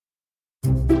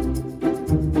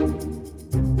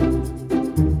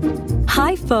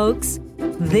folks.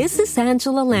 This is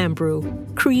Angela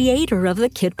Lambrou, creator of the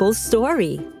Kitbull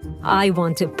Story. I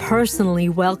want to personally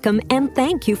welcome and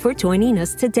thank you for joining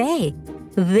us today.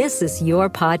 This is your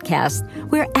podcast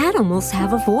where animals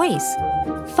have a voice.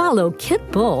 Follow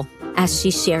Kitbull as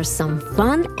she shares some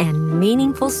fun and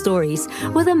meaningful stories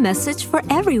with a message for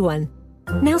everyone.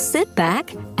 Now sit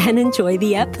back and enjoy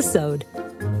the episode.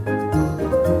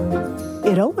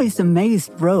 It always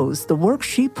amazed Rose the work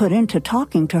she put into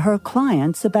talking to her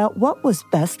clients about what was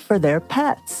best for their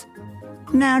pets.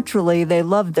 Naturally, they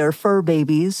loved their fur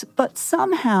babies, but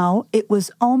somehow it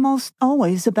was almost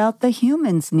always about the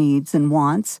humans' needs and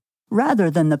wants rather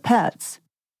than the pets.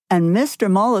 And Mr.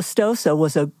 Molestoso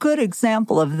was a good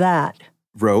example of that.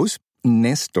 Rose,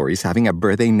 Nestor is having a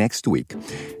birthday next week.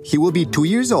 He will be 2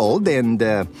 years old and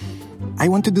I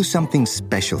want to do something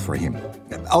special for him.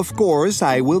 Of course,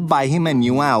 I will buy him a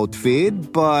new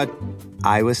outfit, but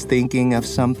I was thinking of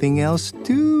something else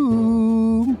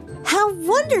too. How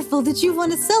wonderful that you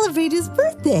want to celebrate his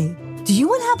birthday. Do you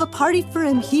want to have a party for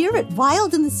him here at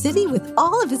Wild in the City with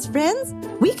all of his friends?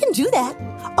 We can do that.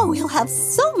 Oh, he'll have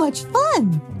so much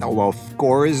fun. Oh, of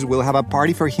course, we'll have a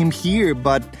party for him here,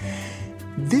 but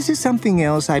this is something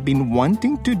else I've been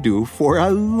wanting to do for a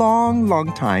long,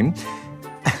 long time.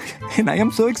 And I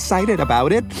am so excited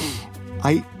about it.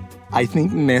 I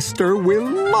think Nestor will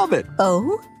love it.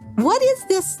 Oh? What is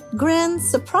this grand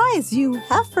surprise you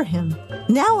have for him?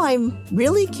 Now I'm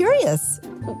really curious.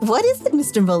 What is it,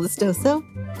 Mr. Molestoso?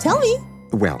 Tell me.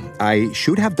 Well, I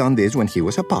should have done this when he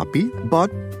was a puppy, but,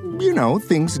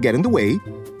 things get in the way.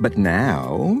 But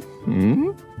now,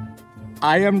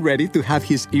 I am ready to have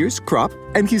his ears cropped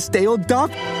and his tail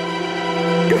docked.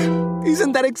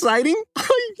 Isn't that exciting?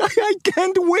 I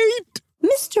can't wait.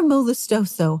 Mr.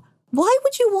 Molestoso, why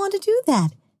would you want to do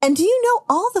that? And do you know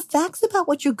all the facts about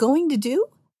what you're going to do?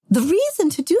 The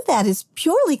reason to do that is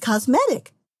purely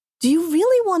cosmetic. Do you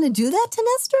really want to do that to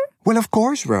Nestor? Well, of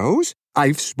course, Rose.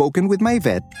 I've spoken with my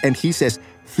vet, and he says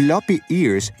floppy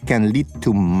ears can lead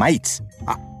to mites.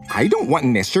 I don't want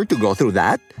Nestor to go through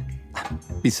that.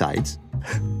 Besides,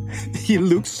 he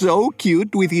looks so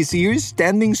cute with his ears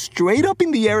standing straight up in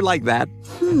the air like that.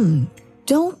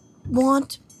 Don't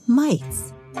want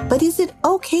mites. But is it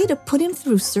okay to put him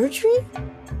through surgery?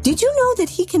 Did you know that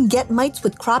he can get mites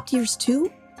with cropped ears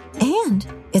too? And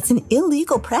it's an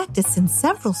illegal practice in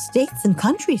several states and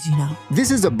countries,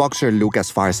 This is a boxer look as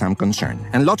far as I'm concerned,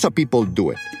 and lots of people do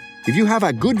it. If you have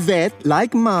a good vet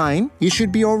like mine, you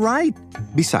should be all right.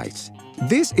 Besides,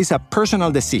 this is a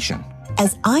personal decision.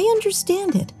 As I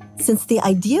understand it, since the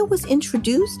idea was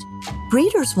introduced,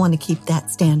 breeders want to keep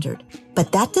that standard.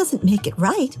 But that doesn't make it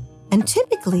right. And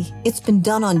typically, it's been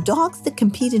done on dogs that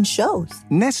compete in shows.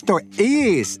 Nestor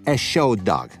is a show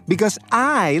dog because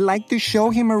I like to show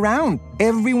him around.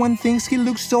 Everyone thinks he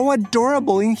looks so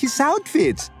adorable in his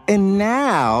outfits. And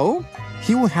now,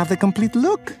 he will have the complete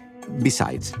look.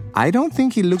 Besides, I don't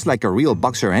think he looks like a real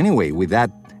boxer anyway with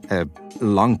that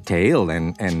long tail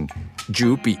and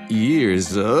droopy ears.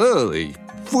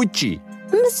 Fuchi.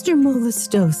 Mr.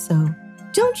 Molestoso,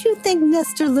 don't you think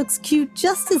Nestor looks cute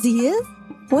just as he is?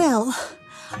 Well,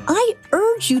 I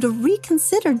urge you to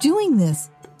reconsider doing this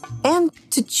and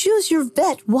to choose your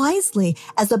vet wisely,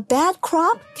 as a bad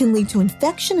crop can lead to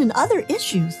infection and other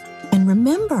issues. And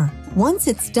remember, once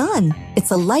it's done,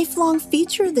 it's a lifelong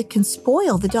feature that can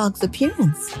spoil the dog's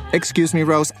appearance. Excuse me,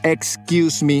 Rose.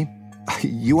 Excuse me.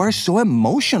 You are so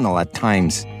emotional at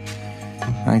times.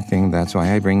 I think that's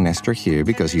why I bring Nestor here,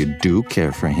 because you do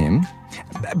care for him.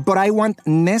 But I want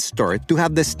Nestor to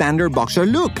have the standard boxer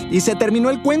look. Y se terminó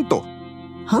el cuento.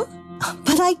 Huh?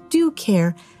 But I do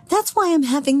care. That's why I'm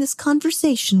having this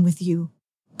conversation with you.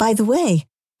 By the way,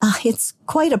 it's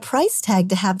quite a price tag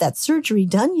to have that surgery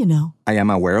done, I am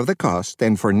aware of the cost,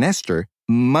 and for Nestor,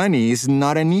 money is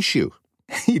not an issue.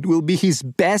 It will be his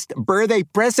best birthday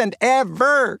present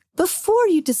ever. Before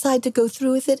you decide to go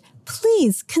through with it,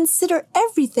 please consider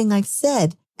everything I've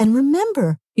said. And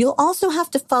remember, you'll also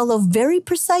have to follow very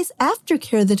precise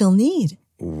aftercare that he'll need.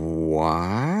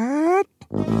 What?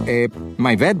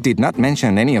 My vet did not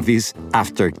mention any of this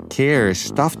aftercare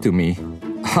stuff to me.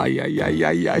 Ay,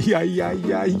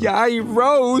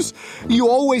 Rose, you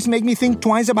always make me think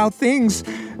twice about things.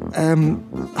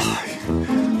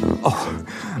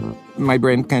 My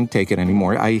brain can't take it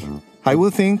anymore. I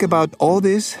will think about all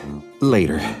this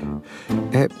later.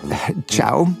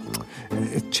 Ciao.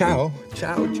 Ciao.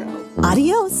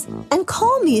 Adios, and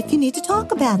call me if you need to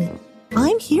talk about it.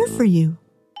 I'm here for you.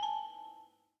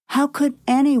 How could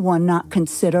anyone not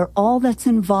consider all that's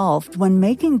involved when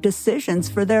making decisions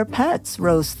for their pets,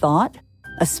 Rose thought.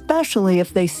 especially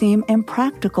if they seem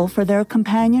impractical for their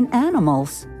companion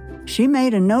animals. She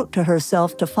made a note to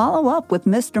herself to follow up with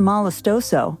Mr.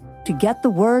 Molestoso, to get the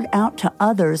word out to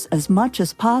others as much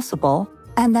as possible,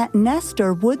 and that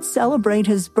Nestor would celebrate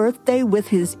his birthday with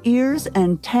his ears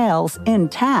and tails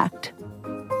intact.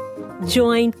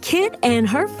 Join Kit and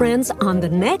her friends on the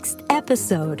next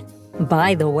episode.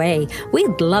 By the way,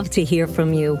 we'd love to hear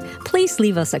from you. Please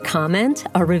leave us a comment,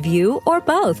 a review, or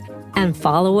both. And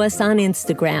follow us on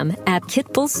Instagram at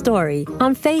KitbullStory,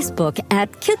 on Facebook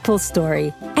at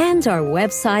KitbullStory, and our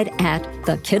website at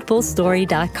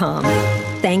thekitbullstory.com.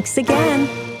 Thanks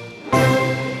again.